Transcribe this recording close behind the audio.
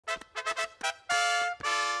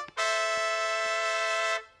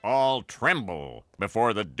all tremble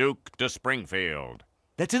before the Duke de Springfield.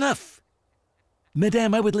 That's enough.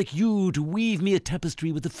 Madame, I would like you to weave me a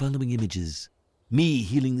tapestry with the following images. Me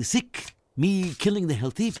healing the sick, me killing the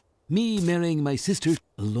healthy, me marrying my sister,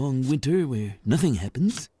 a long winter where nothing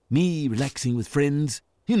happens, me relaxing with friends.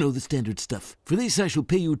 You know, the standard stuff. For this I shall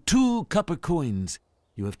pay you 2 copper coins.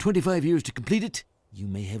 You have 25 years to complete it. You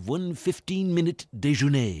may have 1 15-minute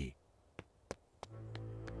déjeuner.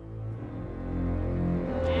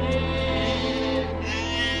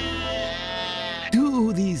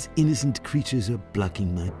 Oh, these innocent creatures are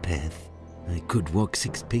blocking my path. I could walk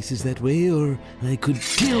 6 paces that way, or I could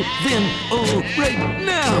kill them all right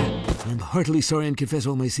now. I'm heartily sorry and confess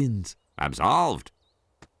all my sins. Absolved.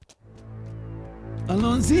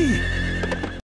 Allons-y.